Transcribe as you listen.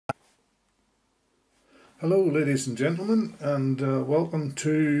Hello ladies and gentlemen, and welcome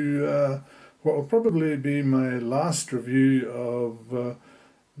to what will probably be my last review of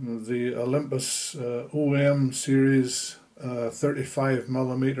the Olympus OM series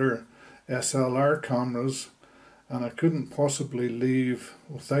 35mm SLR cameras, and I couldn't possibly leave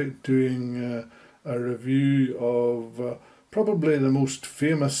without doing a review of probably the most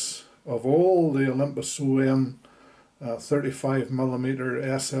famous of all the Olympus OM 35mm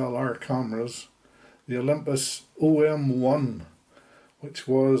SLR cameras, the Olympus OM1, which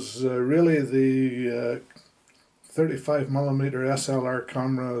was really the 35mm SLR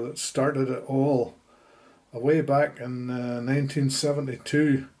camera that started it all, way back in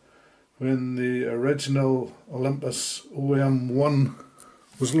 1972, when the original Olympus OM1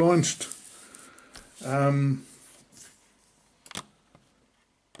 was launched.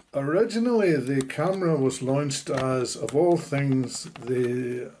 Originally the camera was launched as, of all things,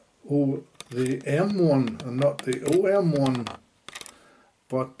 the M1 and not the OM1,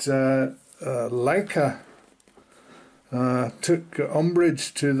 but Leica took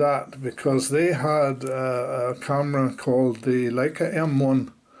umbrage to that because they had a camera called the Leica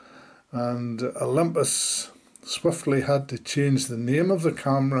M1, and Olympus swiftly had to change the name of the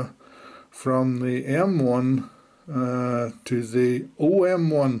camera from the M1 to the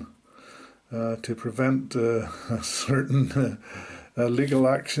OM1 to prevent a certain legal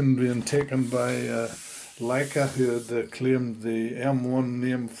action being taken by Leica, who had claimed the M1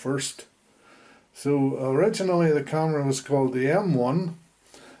 name first. So originally the camera was called the M1.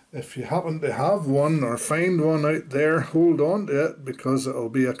 If you happen to have one or find one out there, hold on to it, because it'll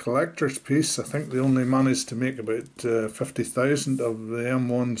be a collector's piece. I think they only managed to make about 50,000 of the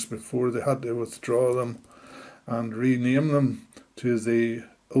M1s before they had to withdraw them and rename them to the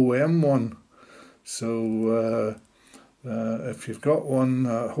OM1. So if you've got one,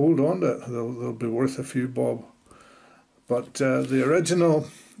 hold on to it. They'll be worth a few bob. But the original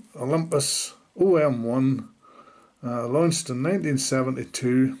Olympus OM1 launched in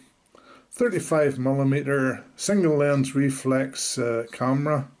 1972, 35mm single lens reflex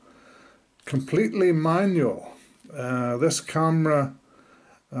camera, completely manual. This camera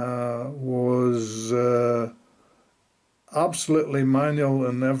was absolutely manual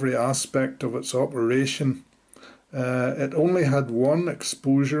in every aspect of its operation. It only had one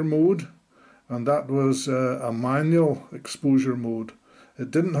exposure mode, and that was a manual exposure mode.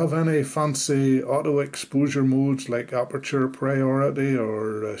 It didn't have any fancy auto exposure modes like aperture priority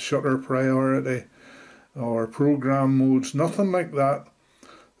or shutter priority or program modes, nothing like that.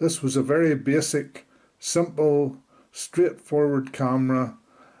 This was a very basic, simple, straightforward camera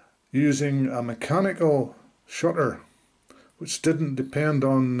using a mechanical shutter which didn't depend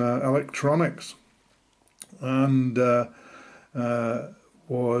on electronics, and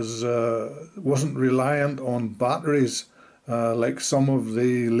wasn't reliant on batteries like some of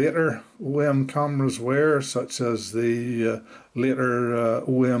the later OM cameras were, such as the later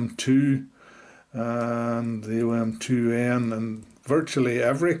OM2 and the OM2N, and virtually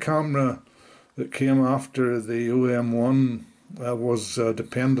every camera that came after the OM1 was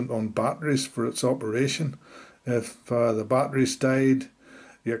dependent on batteries for its operation. If the batteries died,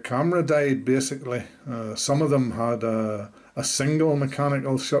 your camera died, basically. Some of them had a single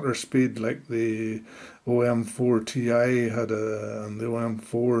mechanical shutter speed, like the OM4 Ti had and the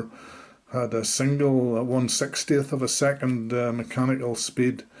OM4 had a single 1/60th of a second mechanical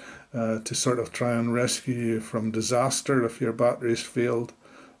speed to sort of try and rescue you from disaster if your batteries failed.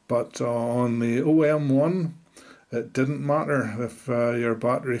 But on the OM1, it didn't matter if your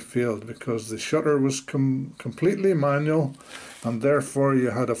battery failed, because the shutter was completely manual, and therefore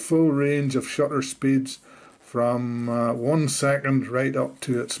you had a full range of shutter speeds from 1 second right up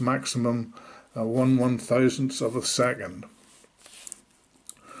to its maximum 1/1000th of a second.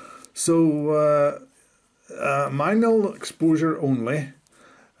 So manual exposure only.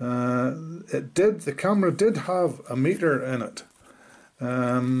 The camera did have a meter in it.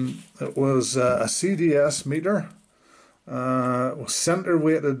 It was a CDS meter. It was center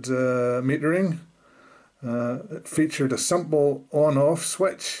weighted metering. It featured a simple on-off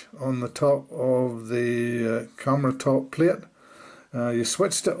switch on the top of the camera top plate. You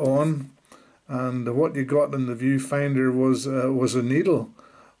switched it on, and what you got in the viewfinder was a needle,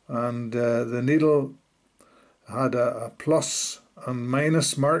 and the needle had a plus and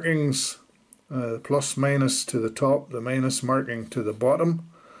minus markings. Plus minus to the top, the minus marking to the bottom,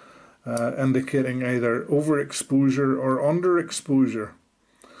 indicating either overexposure or underexposure.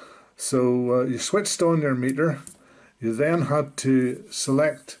 So you switched on your meter. You then had to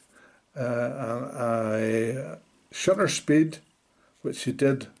select a shutter speed, which you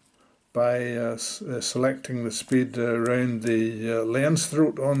did by selecting the speed around the lens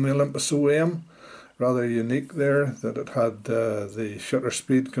throat on the Olympus OM. Rather unique there that it had the shutter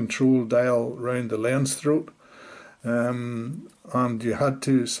speed control dial round the lens throat. And you had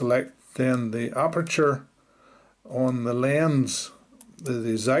to select then the aperture on the lens. The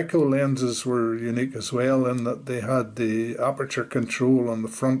Zyko lenses were unique as well in that they had the aperture control on the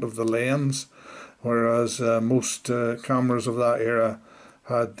front of the lens, whereas most cameras of that era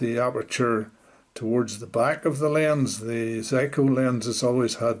had the aperture towards the back of the lens. The Zyko lenses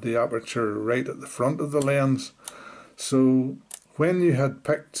always had the aperture right at the front of the lens. So when you had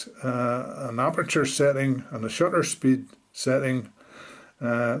picked an aperture setting and a shutter speed setting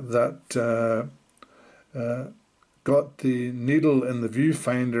that got the needle in the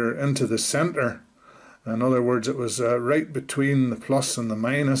viewfinder into the center, in other words it was right between the plus and the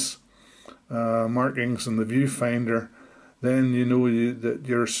minus markings in the viewfinder, then you know that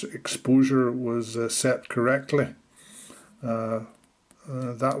your exposure was set correctly.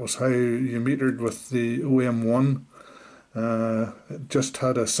 That was how you metered with the OM1. It just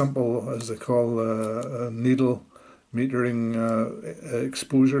had a simple, as they call, a needle metering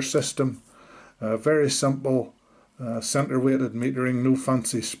exposure system. Very simple, center weighted metering, no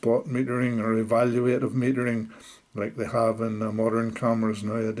fancy spot metering or evaluative metering like they have in modern cameras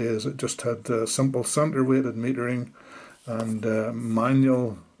nowadays. It just had simple center weighted metering and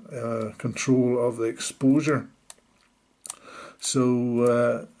manual control of the exposure.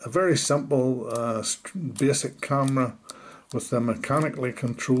 So a very simple basic camera with a mechanically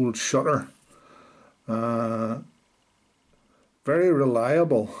controlled shutter. Very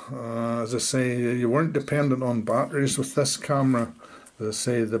reliable. As I say, you weren't dependent on batteries with this camera. As I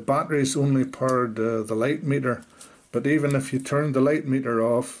say, the batteries only powered the light meter, but even if you turned the light meter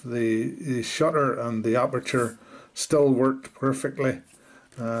off, the shutter and the aperture still worked perfectly.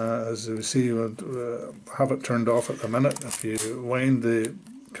 As you see, you have it turned off at the minute. If you wind the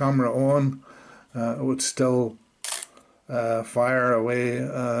camera on, it would still fire away,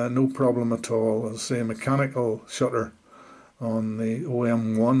 no problem at all. As I say, mechanical shutter on the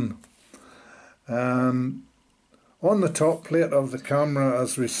OM1. On the top plate of the camera,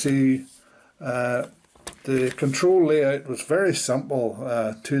 as we see, the control layout was very simple.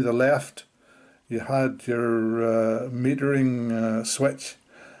 To the left you had your metering switch,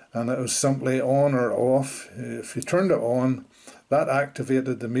 and it was simply on or off. If you turned it on, that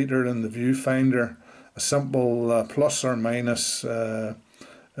activated the meter in the viewfinder, a simple plus or minus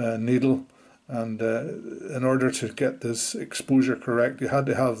needle. And in order to get this exposure correct, you had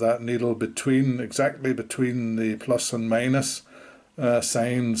to have that needle exactly between the plus and minus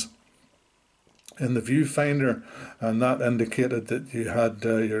signs in the viewfinder, and that indicated that you had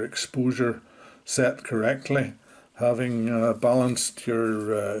your exposure set correctly, having balanced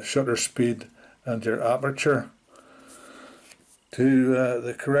your shutter speed and your aperture to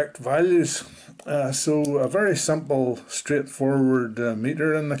the correct values. So a very simple, straightforward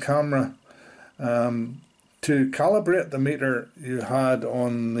meter in the camera. To calibrate the meter, you had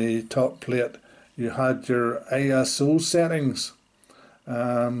on the top plate, you had your ISO settings.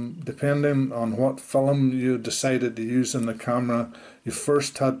 Depending on what film you decided to use in the camera, you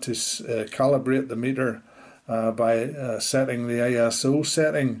first had to calibrate the meter by setting the ISO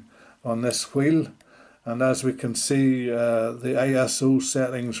setting on this wheel. And as we can see, the ISO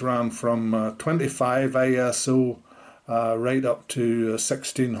settings ran from 25 ISO right up to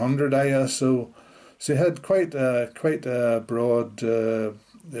 1600 ISO. So you had quite a broad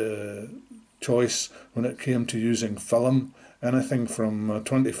choice when it came to using film. Anything from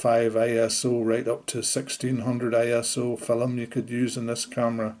 25 ISO right up to 1600 ISO film you could use in this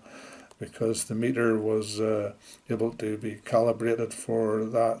camera, because the meter was able to be calibrated for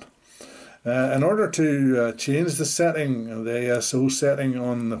that. In order to change the setting, the ISO setting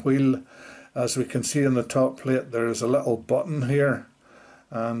on the wheel, as we can see on the top plate, there is a little button here,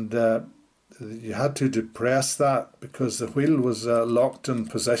 and you had to depress that because the wheel was locked in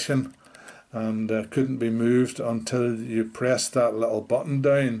position and couldn't be moved until you pressed that little button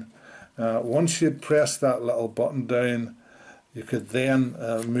down. Once you'd pressed that little button down, you could then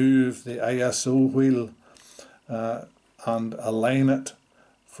move the ISO wheel and align it.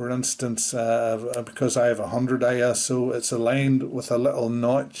 For instance, because I have 100 ISO, it's aligned with a little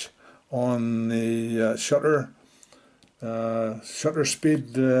notch on the shutter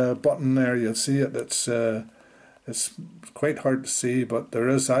speed button there. You'll see it. It's quite hard to see, but there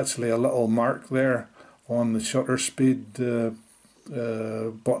is actually a little mark there on the shutter speed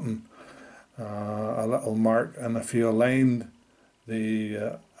button, a little mark, and if you aligned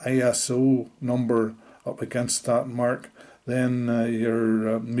the ISO number up against that mark, then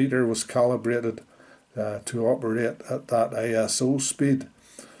your meter was calibrated to operate at that ISO speed.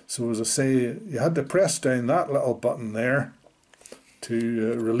 So as I say, you had to press down that little button there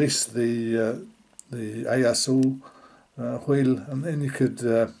to release the ISO wheel, and then you could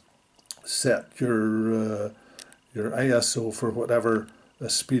set your ISO for whatever the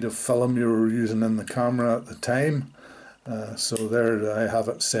speed of film you were using in the camera at the time. So there I have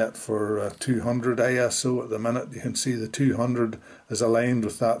it set for 200 ISO at the minute. You can see the 200 is aligned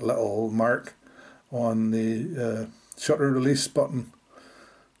with that little mark on the shutter release button.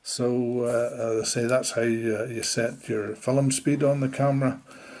 So as I say, that's how you set your film speed on the camera.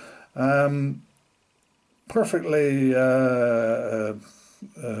 Perfectly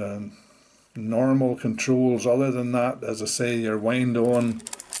normal controls. Other than that, as I say, your wind on,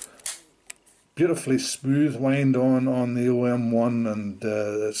 beautifully smooth wind on the OM1 and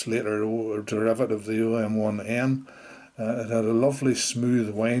its later derivative, the OM1N. It had a lovely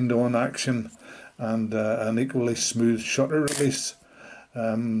smooth wind on action and an equally smooth shutter release,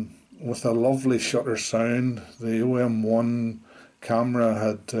 with a lovely shutter sound. The OM1 camera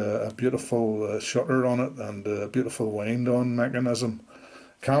had a beautiful shutter on it and a beautiful wind on mechanism.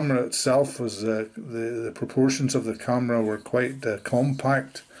 Camera itself was the proportions of the camera were quite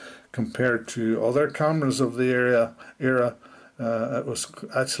compact compared to other cameras of the era. It was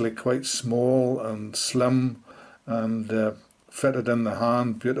actually quite small and slim and fitted in the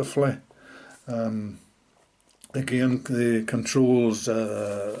hand beautifully. Again, the controls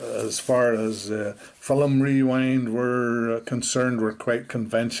as far as film rewind were concerned were quite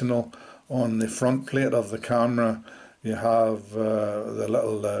conventional. On the front plate of the camera you have the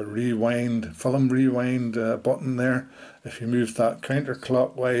little film rewind button there. If you move that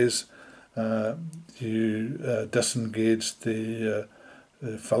counterclockwise, you disengaged the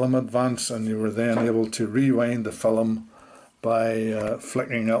film advance, and you were then able to rewind the film by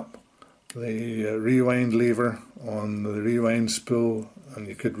flicking up the rewind lever on the rewind spool, and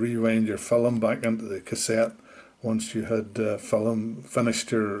you could rewind your film back into the cassette once you had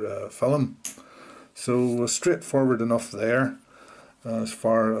finished your film. So straightforward enough there as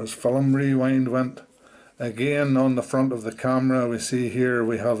far as film rewind went. Again, on the front of the camera we see here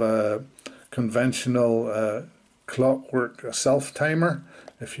we have a conventional clockwork self-timer.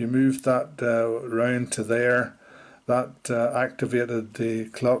 If you moved that round to there, that activated the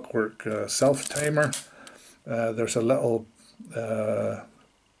clockwork self-timer. There's a little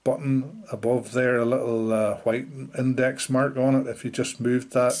button above there, a little white index mark on it. If you just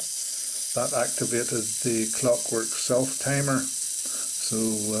moved that, that activated the clockwork self-timer. So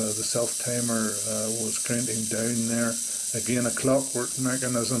the self-timer was counting down there. Again, a clockwork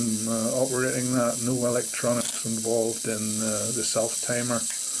mechanism operating that, no electronics involved in the self-timer.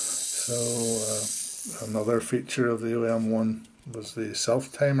 So another feature of the OM1 was the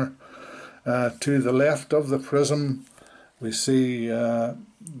self-timer. To the left of the prism we see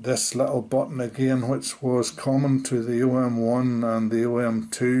this little button again, which was common to the OM1 and the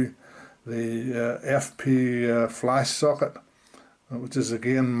OM2, the FP flash socket, which is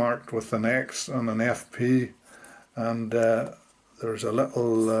again marked with an X and an FP, and there's a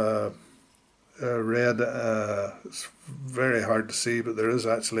little red, it's very hard to see, but there is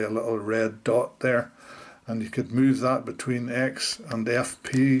actually a little red dot there, and you could move that between X and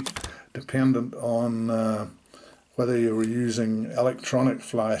FP dependent on whether you were using electronic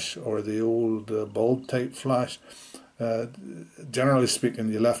flash or the old bulb type flash. Generally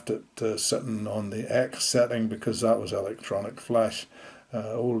speaking, you left it sitting on the X setting because that was electronic flash.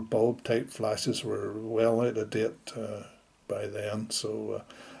 Old bulb type flashes were well out of date by then, so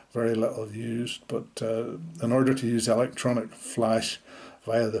very little used. But in order to use electronic flash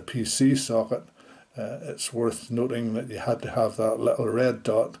via the PC socket, it's worth noting that you had to have that little red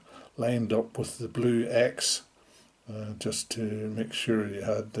dot lined up with the blue X, just to make sure you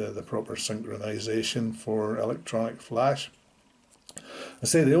had the proper synchronization for electronic flash. I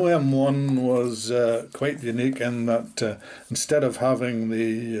say the OM1 was quite unique in that instead of having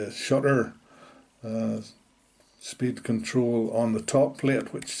the shutter speed control on the top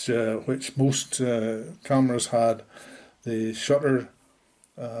plate, which most cameras had, the shutter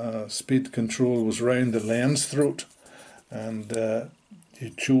speed control was round the lens throat, and you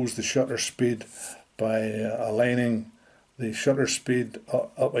chose the shutter speed by aligning the shutter speed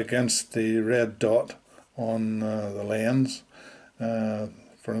up against the red dot on the lens.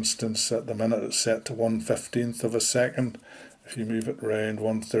 For instance, at the minute it's set to 1/15th of a second. If you move it around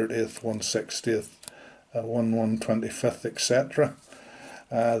 1/30th, 1/60th, 1/125th, etc.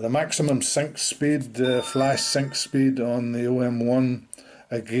 The maximum sync speed, flash sync speed on the OM1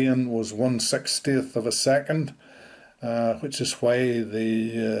 again was 1/60th of a second. which is why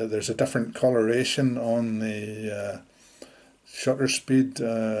there's a different coloration on the shutter speed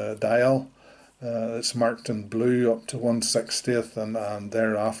dial. It's marked in blue up to 1/60th, and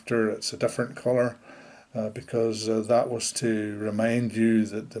thereafter it's a different colour, because that was to remind you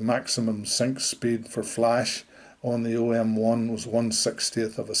that the maximum sync speed for flash on the OM1 was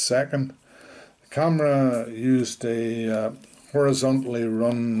 1/60th of a second. The camera used a horizontally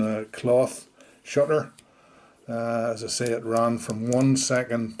run cloth shutter. As I say, it ran from 1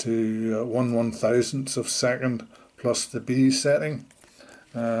 second to 1/1000th of a second plus the B setting.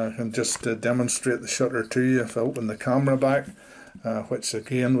 I can just demonstrate the shutter to you. If I open the camera back, which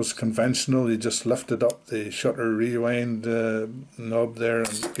again was conventional, you just lifted up the shutter rewind knob there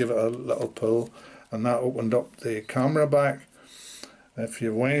and give it a little pull, and that opened up the camera back. If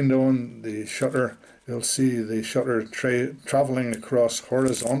you wind on the shutter, you'll see the shutter travelling across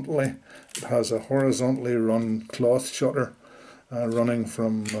horizontally. It has a horizontally run cloth shutter running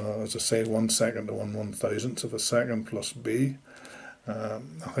from, as I say, 1 second to 1/1000th of a second plus B. I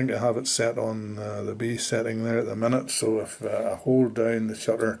think I have it set on the B setting there at the minute, so if I hold down the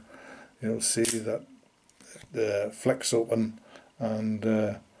shutter, you'll see that it flicks open, and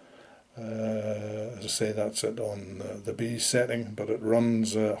as I say, that's it on the B setting, but it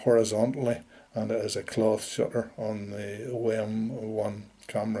runs horizontally, and it is a cloth shutter on the OM1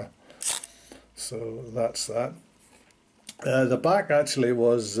 camera. So that's that. The back actually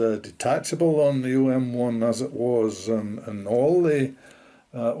was detachable on the OM1, as it was in all the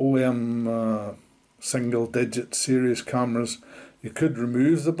OM single digit series cameras. You could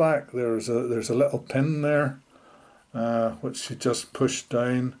remove the back. There's a little pin there which you just push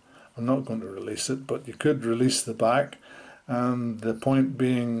down. I'm not going to release it, but you could release the back, and the point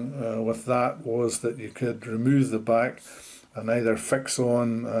being with that was that you could remove the back and either fix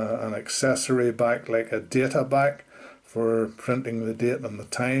on an accessory back, like a data back for printing the date and the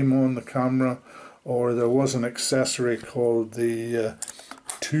time on the camera, or there was an accessory called the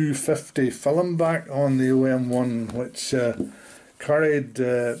 250 film back on the OM1, which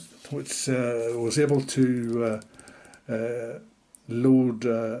was able to load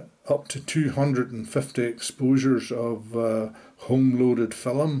up to 250 exposures of home loaded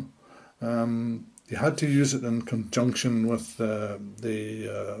film. You had to use it in conjunction with the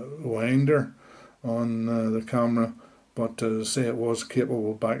winder on the camera, but as I say, it was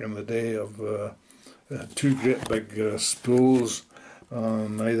capable back in the day of two great big spools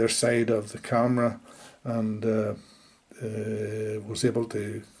on either side of the camera, and was able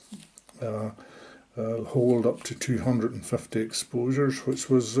to hold up to 250 exposures, which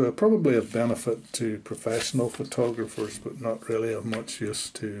was probably of benefit to professional photographers, but not really of much use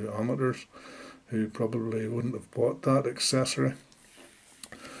to amateurs, who probably wouldn't have bought that accessory.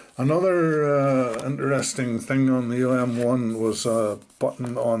 Another interesting thing on the OM1 was a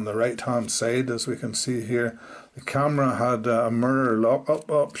button on the right hand side. As we can see here, the camera had a mirror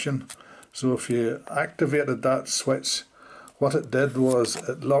lock-up option, so if you activated that switch, what it did was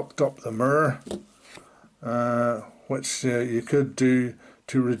it locked up the mirror, which you could do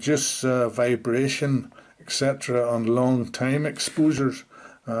to reduce vibration, etc. on long time exposures.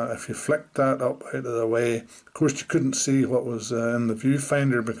 If you flicked that up out of the way, of course you couldn't see what was in the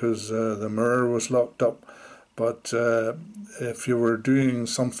viewfinder because the mirror was locked up, but if you were doing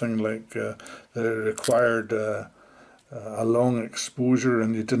something like that required a long exposure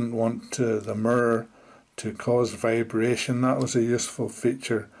and you didn't want the mirror to cause vibration, that was a useful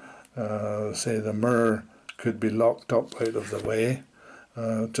feature. Say the mirror could be locked up out of the way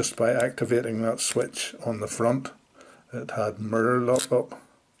just by activating that switch on the front. It had mirror lock up.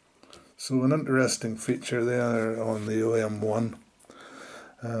 So an interesting feature there on the OM1.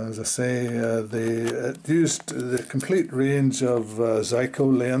 As I say, it used the complete range of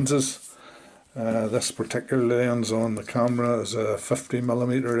Zyko lenses. This particular lens on the camera is a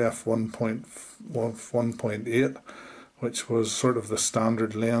 50mm f1.8, which was sort of the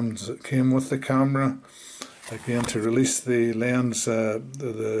standard lens that came with the camera. Again, to release the lens,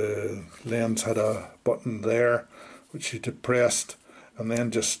 the lens had a button there which you depressed, and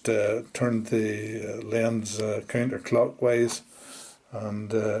then just turned the lens counterclockwise,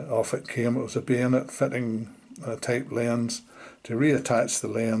 and off it came. It was a bayonet fitting type lens. To reattach the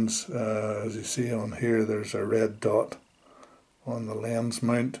lens, as you see on here, there's a red dot on the lens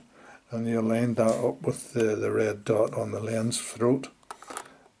mount, and you line that up with the red dot on the lens throat.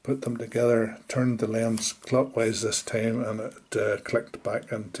 Put them together, turned the lens clockwise this time, and it clicked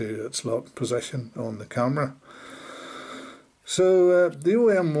back into its locked position on the camera. So the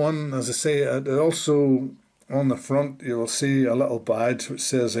OM1, as I say, it also on the front you will see a little badge which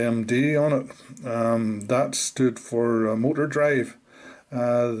says MD on it. That stood for motor drive.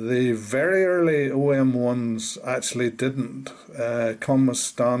 The very early OM1s actually didn't come as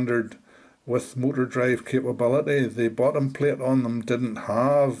standard with motor drive capability. The bottom plate on them didn't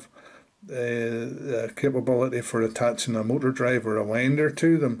have capability for attaching a motor drive or a winder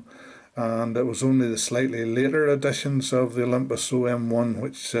to them, and it was only the slightly later editions of the Olympus OM1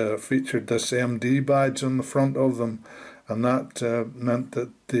 which featured this MD badge on the front of them, and that meant that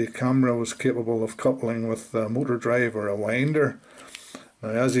the camera was capable of coupling with a motor drive or a winder. Now,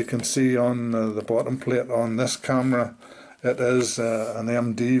 as you can see on the bottom plate on this camera, it is an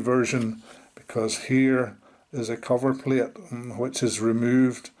MD version, because here is a cover plate which is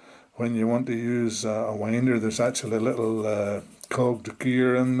removed when you want to use a winder. There's actually a little cogged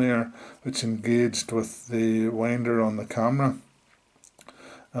gear in there which engaged with the winder on the camera.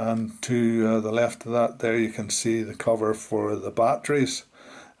 And to the left of that there you can see the cover for the batteries.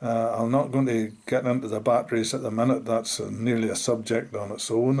 I'm not going to get into the batteries at the minute. That's nearly a subject on its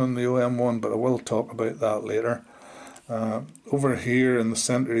own on the OM1, but I will talk about that later. Over here in the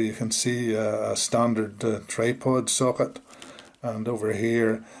centre you can see a standard tripod socket, and over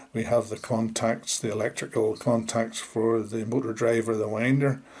here we have the contacts, the electrical contacts for the motor drive or the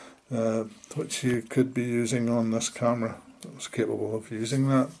winder, which you could be using on this camera. It was capable of using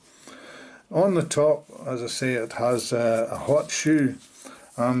that. On the top, as I say, it has a hot shoe.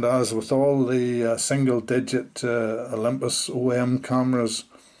 And as with all the single-digit Olympus OM cameras,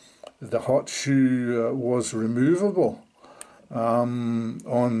 the hot shoe was removable on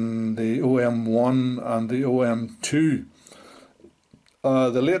the OM1 and the OM2.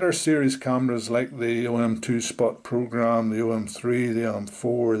 The later series cameras like the OM2 Spot Program, the OM3, the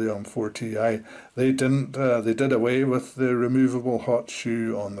OM4, the OM4 Ti, they didn't. They did away with the removable hot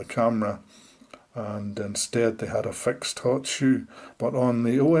shoe on the camera, and instead they had a fixed hot shoe. But on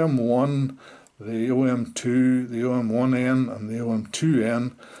the OM1, the OM2, the OM1N and the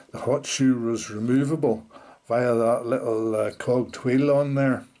OM2N, the hot shoe was removable via that little cogged wheel on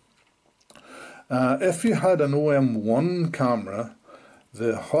there. If you had an OM1 camera,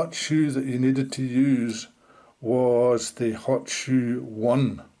 the hot shoe that you needed to use was the hot shoe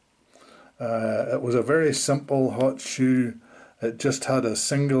 1. It was a very simple hot shoe. It just had a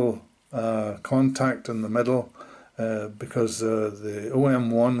single contact in the middle, because the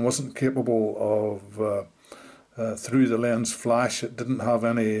OM1 wasn't capable of through the lens flash. It didn't have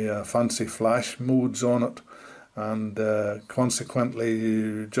any fancy flash modes on it, and consequently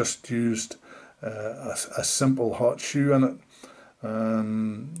you just used a simple hot shoe in it.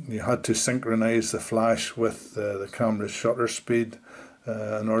 You had to synchronize the flash with the camera's shutter speed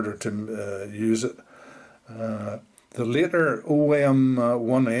in order to use it. The later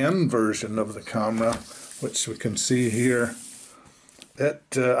OM1N version of the camera, which we can see here,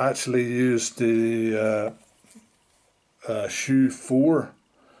 it actually used the shoe 4,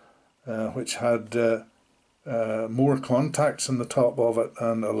 which had more contacts in the top of it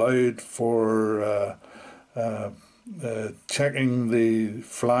and allowed for checking the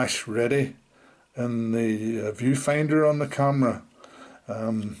flash ready in the viewfinder on the camera.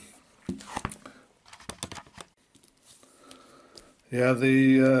 Yeah,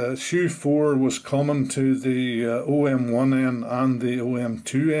 the shoe 4 was common to the OM1N and the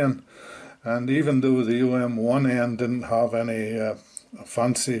OM2N, and even though the OM1N didn't have any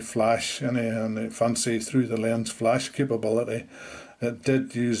fancy flash, any fancy through the lens flash capability, it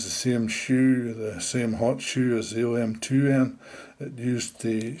did use the same shoe, the same hot shoe as the OM2N. It used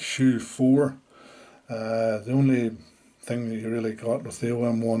the shoe 4. The only thing that you really got with the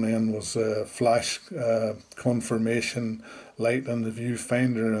OM1N was a flash confirmation light in the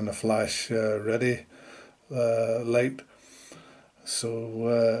viewfinder and a flash ready light.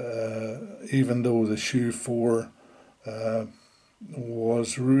 So even though the shoe 4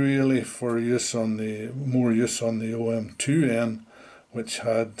 was really for use on more use on the OM2N, which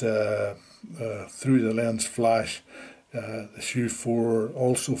had through the lens flash, the shoe 4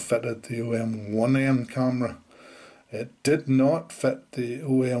 also fitted the OM1N camera. It did not fit the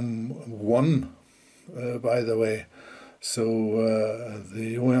OM1, by the way. So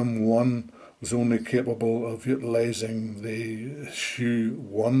the OM1 was only capable of utilizing the shoe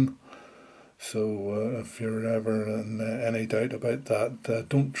 1. So if you're ever in any doubt about that,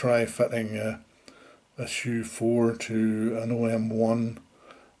 don't try fitting a shoe 4 to an OM1,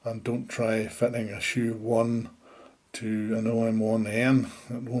 and don't try fitting a shoe 1 to an OM1N.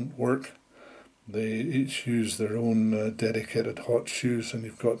 It won't work. They each use their own dedicated hot shoes, and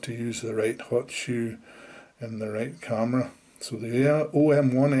you've got to use the right hot shoe in the right camera. So the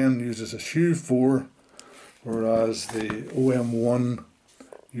OM1N uses a shoe 4, whereas the OM1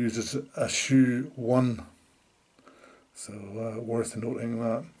 uses a shoe 1. So worth noting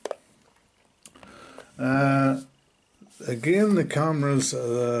that. Again, the cameras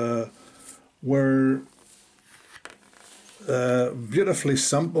were beautifully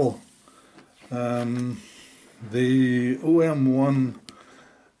simple. The OM1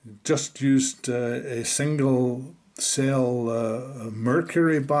 just used a single cell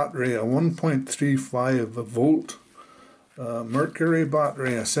mercury battery, a 1.35 volt mercury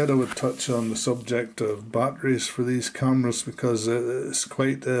battery. I said I would touch on the subject of batteries for these cameras because it's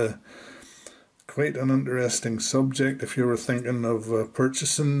quite an interesting subject if you were thinking of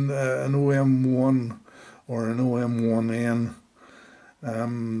purchasing an OM1 or an OM1N.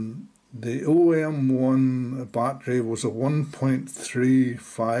 The OM1 battery was a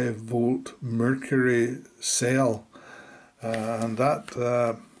 1.35 volt mercury cell, and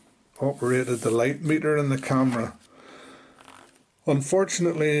that operated the light meter in the camera.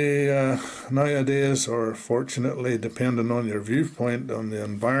 Unfortunately, nowadays, or fortunately, depending on your viewpoint on the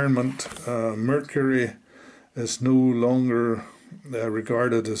environment, mercury is no longer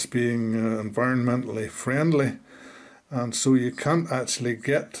regarded as being environmentally friendly, and so you can't actually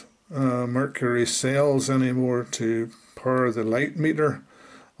get mercury cells anymore to power the light meter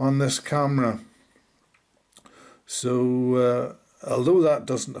on this camera. So although that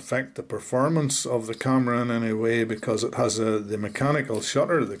doesn't affect the performance of the camera in any way because it has the mechanical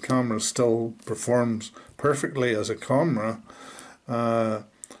shutter, the camera still performs perfectly as a camera. The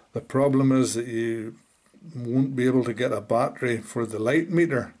problem is that you won't be able to get a battery for the light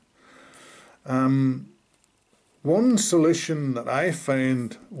meter. One solution that I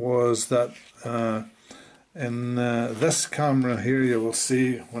found was that in this camera here, you will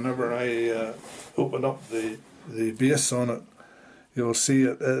see whenever I open up the base on it, you'll see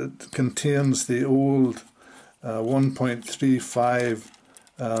it contains the old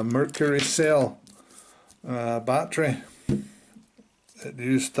 1.35 mercury cell battery. It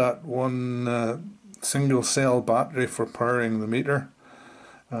used that one single cell battery for powering the meter.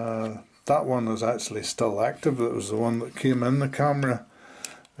 That one was actually still active. It was the one that came in the camera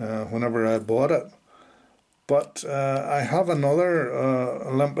whenever I bought it. But I have another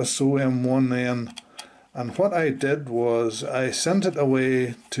Olympus OM1N, and what I did was I sent it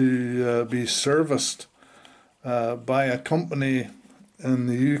away to be serviced by a company in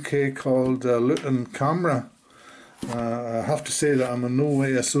the UK called Luton Camera. I have to say that I'm in no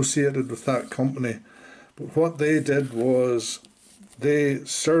way associated with that company, but what they did was they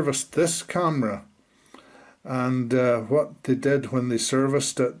serviced this camera, and what they did when they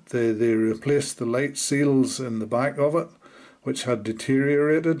serviced it, they replaced the light seals in the back of it, which had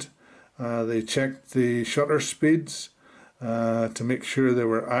deteriorated. They checked the shutter speeds to make sure they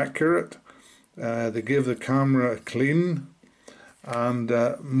were accurate. They gave the camera a clean, and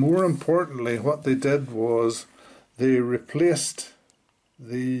more importantly, what they did was they replaced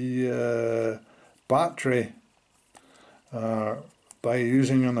the battery by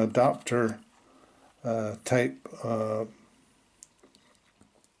using an adapter type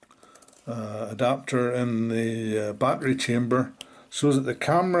adapter in the battery chamber, so that the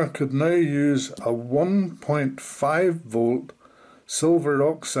camera could now use a 1.5 volt silver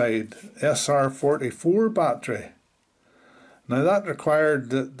oxide SR44 battery. Now that required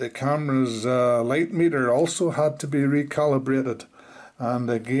that the camera's light meter also had to be recalibrated, and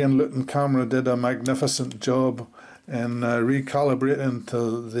again Luton Camera did a magnificent job in recalibrating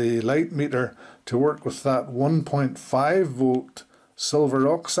to the light meter to work with that 1.5 volt silver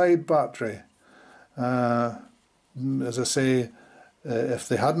oxide battery. As I say, if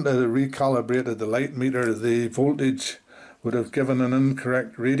they hadn't recalibrated the light meter, the voltage would have given an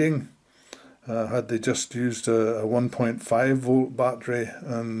incorrect reading had they just used a 1.5 volt battery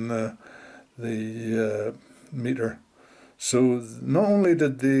in the meter. So not only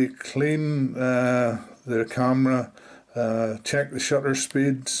did they clean their camera, check the shutter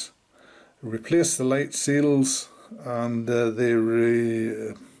speeds, replace the light seals, and they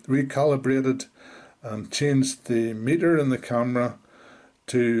recalibrated and changed the meter in the camera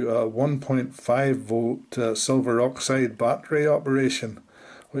to a 1.5 volt silver oxide battery operation,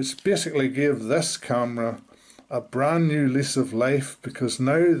 which basically gave this camera a brand new lease of life, because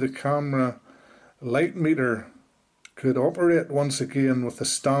now the camera light meter could operate once again with the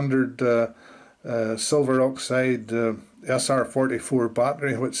standard silver oxide SR44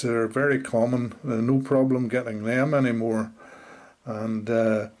 battery, which are very common. No problem getting them anymore, and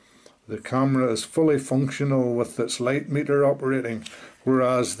the camera is fully functional with its light meter operating,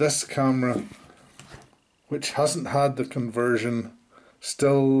 whereas this camera, which hasn't had the conversion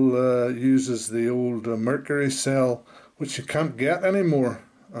still uses the old mercury cell, which you can't get anymore.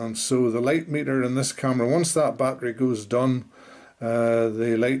 And so the light meter in this camera, once that battery goes done,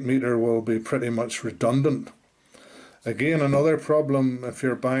 the light meter will be pretty much redundant. Again, another problem if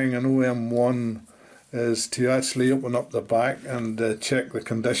you're buying an OM1 is to actually open up the back and check the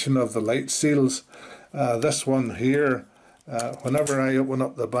condition of the light seals. This one here, whenever I open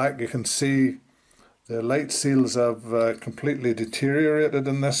up the back, you can see the light seals have completely deteriorated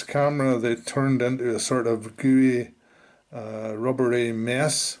in this camera. They turned into a sort of gooey, rubbery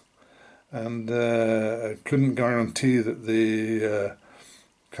mess, and I couldn't guarantee that the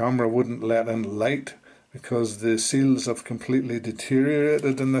camera wouldn't let in light, because the seals have completely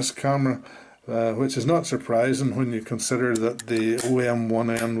deteriorated in this camera, which is not surprising when you consider that the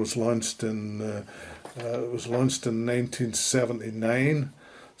OM1N was launched in 1979,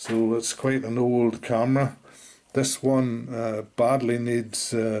 so it's quite an old camera. This one badly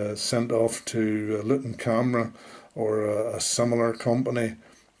needs sent off to Luton Camera or a similar company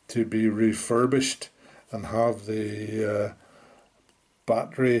to be refurbished and have the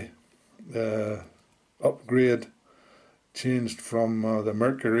battery upgrade changed from the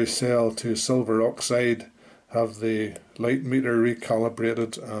mercury cell to silver oxide, have the light meter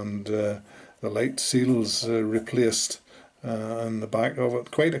recalibrated, and the light seals replaced in the back of it.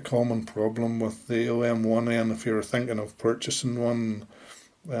 Quite a common problem with the OM1N. If you're thinking of purchasing one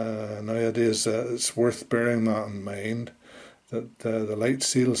nowadays, it's worth bearing that in mind, that the light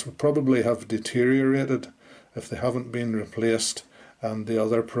seals would probably have deteriorated if they haven't been replaced. And the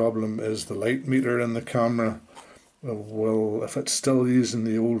other problem is the light meter in the camera will, if it's still using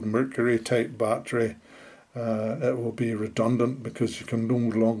the old mercury type battery, it will be redundant, because you can no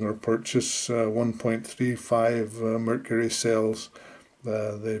longer purchase 1.35 mercury cells.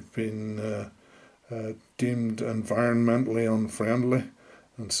 They've been deemed environmentally unfriendly,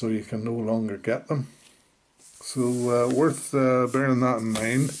 and so you can no longer get them. So worth bearing that in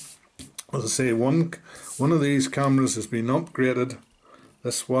mind. As I say, one of these cameras has been upgraded.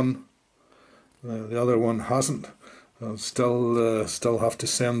 This one, the other one hasn't. I'll still have to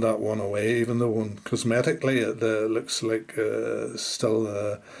send that one away, even though cosmetically it looks like still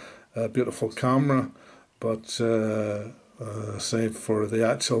a beautiful camera, but say for the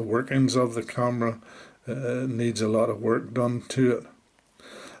actual workings of the camera, it needs a lot of work done to it.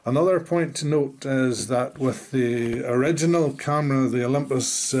 Another point to note is that with the original camera, the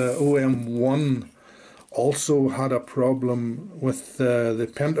Olympus OM1 also had a problem with the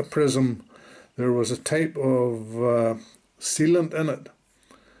pentaprism. There was a type of sealant in it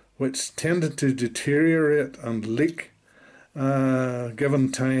which tended to deteriorate and leak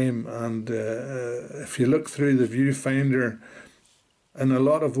given time, and if you look through the viewfinder, in a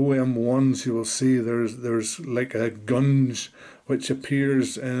lot of OM1s you will see there's like a gunge which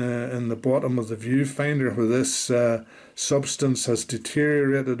appears in the bottom of the viewfinder, where this substance has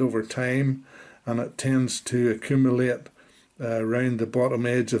deteriorated over time, and it tends to accumulate around the bottom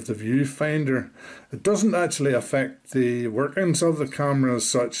edge of the viewfinder. It doesn't actually affect the workings of the camera as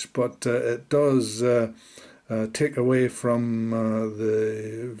such, but it does take away from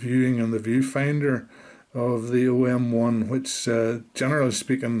the viewing in the viewfinder of the OM1, which generally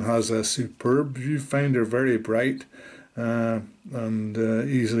speaking has a superb viewfinder, very bright and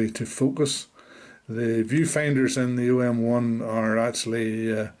easily to focus. The viewfinders in the OM1 are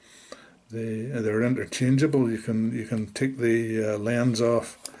actually they're interchangeable. You can take the lens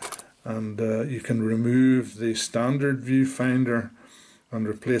off, and you can remove the standard viewfinder and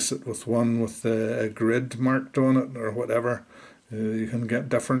replace it with one with a grid marked on it or whatever. You can get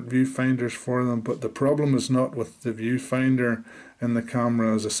different viewfinders for them, but the problem is not with the viewfinder in the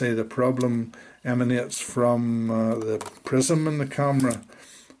camera. As I say, the problem emanates from the prism in the camera,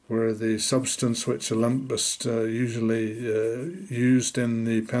 where the substance which Olympus usually used in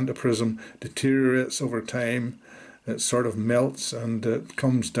the pentaprism deteriorates over time. It sort of melts and it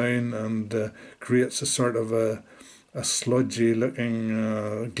comes down and creates a sort of a sludgy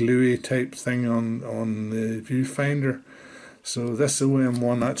looking gluey type thing on the viewfinder. So this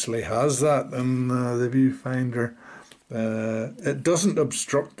OM1 actually has that in the viewfinder. It doesn't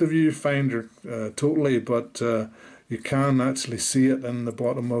obstruct the viewfinder totally, but you can actually see it in the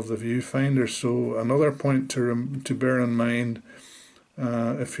bottom of the viewfinder. So another point to bear in mind,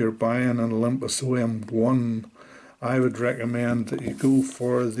 if you're buying an Olympus OM1, I would recommend that you go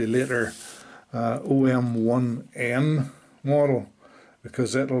for the later OM1N model,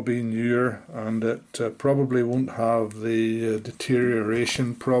 because it'll be newer and it probably won't have the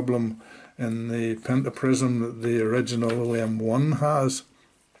deterioration problem in the pentaprism that the original OM1 has.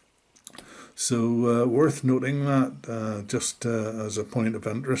 So worth noting that, just as a point of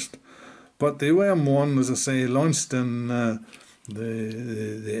interest. But the OM1, as I say, launched in the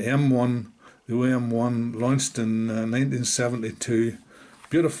M1, the OM1 launched in 1972.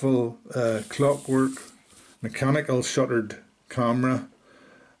 Beautiful clockwork, mechanical shuttered camera.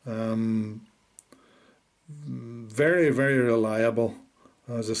 Very, very reliable.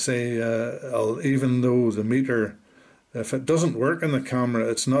 As I say, even though the meter, if it doesn't work in the camera,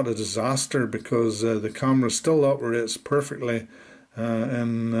 it's not a disaster, because the camera still operates perfectly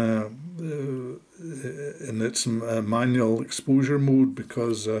in its manual exposure mode,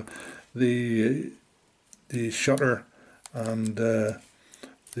 because the shutter and the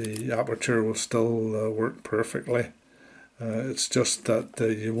aperture will still work perfectly. It's just that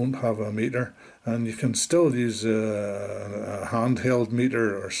you won't have a meter, and you can still use a handheld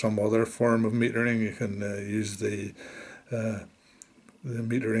meter or some other form of metering. You can use the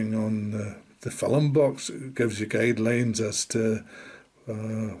metering on the film box. It gives you guidelines as to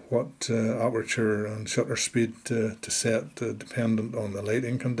what aperture and shutter speed to set, dependent on the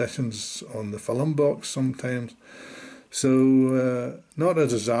lighting conditions on the film box sometimes. So not a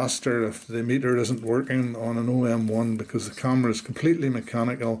disaster if the meter isn't working on an OM1, because the camera is completely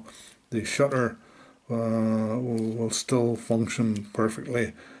mechanical. The shutter will still function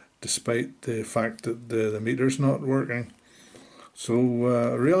perfectly despite the fact that the meter's not working. So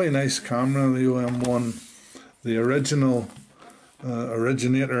really nice camera, the OM1, the original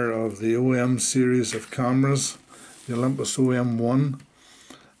originator of the OM series of cameras, the Olympus OM1,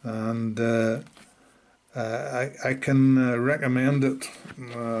 and I can recommend it.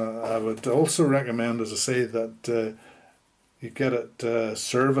 I would also recommend, as I say, that you get it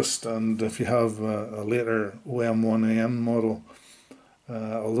serviced, and if you have a later OM1N model,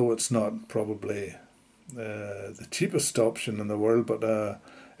 although it's not probably the cheapest option in the world, but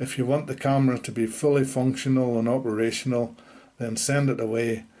if you want the camera to be fully functional and operational, then send it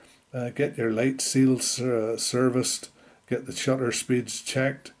away. Get your light seals serviced, get the shutter speeds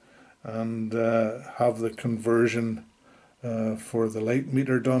checked, and have the conversion for the light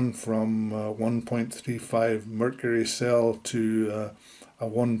meter done from 1.35 mercury cell to a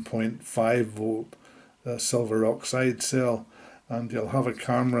 1.5 volt silver oxide cell, and you'll have a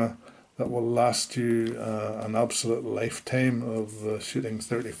camera that will last you an absolute lifetime of shooting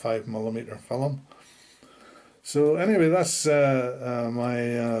 35mm film. So anyway, that's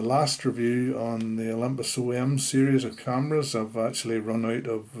my last review on the Olympus OM series of cameras. I've actually run out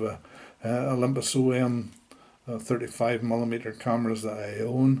of Olympus OM 35mm cameras that I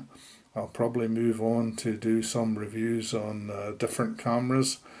own. I'll probably move on to do some reviews on different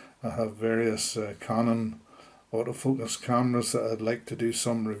cameras. I have various Canon autofocus cameras that I'd like to do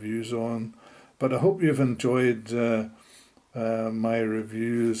some reviews on. But I hope you've enjoyed my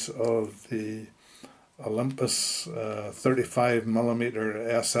reviews of the Olympus 35mm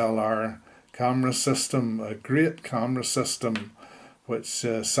SLR camera system, a great camera system which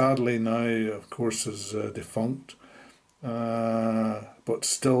sadly now of course is defunct, but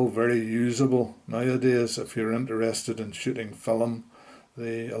still very usable nowadays if you're interested in shooting film.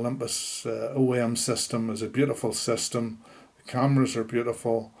 The Olympus OM system is a beautiful system. The cameras are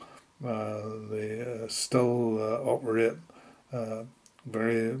beautiful. They still operate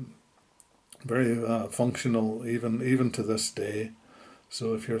very functional even to this day.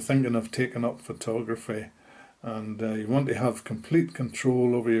 So if you're thinking of taking up photography and you want to have complete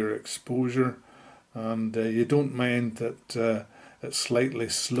control over your exposure, and you don't mind that it's slightly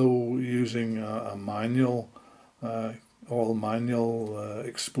slow using a manual, all manual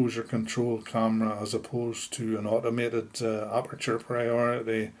exposure control camera as opposed to an automated aperture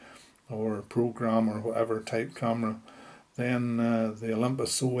priority or program or whatever type camera, then the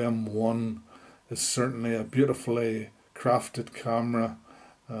Olympus OM1 is certainly a beautifully crafted camera,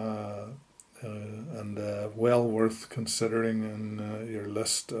 and well worth considering in your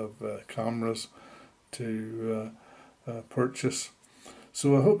list of cameras to purchase.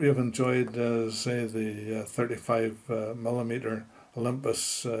 So I hope you've enjoyed, say, the 35mm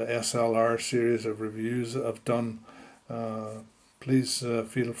Olympus SLR series of reviews that I've done. Please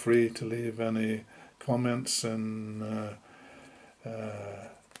feel free to leave any comments and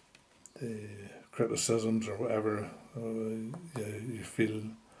the criticisms or whatever you feel,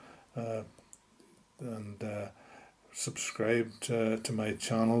 and subscribe to my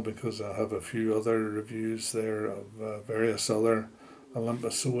channel, because I have a few other reviews there of various other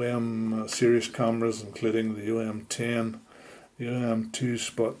Olympus OM series cameras, including the OM10, the OM2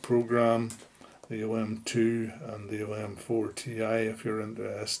 Spot Program, the OM2 and the OM4 Ti, if you're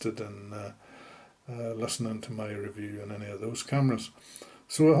interested in listening to my review on any of those cameras.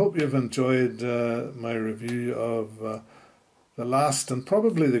 So I hope you've enjoyed my review of the last and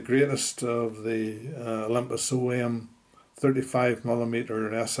probably the greatest of the Olympus OM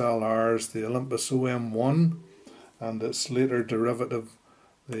 35mm SLRs, the Olympus OM1 and its later derivative,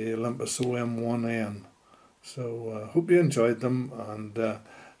 the Olympus OM1N. So hope you enjoyed them, and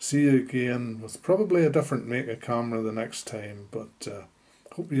see you again with probably a different make of camera the next time, but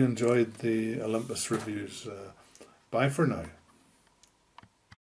hope you enjoyed the Olympus reviews. Bye for now.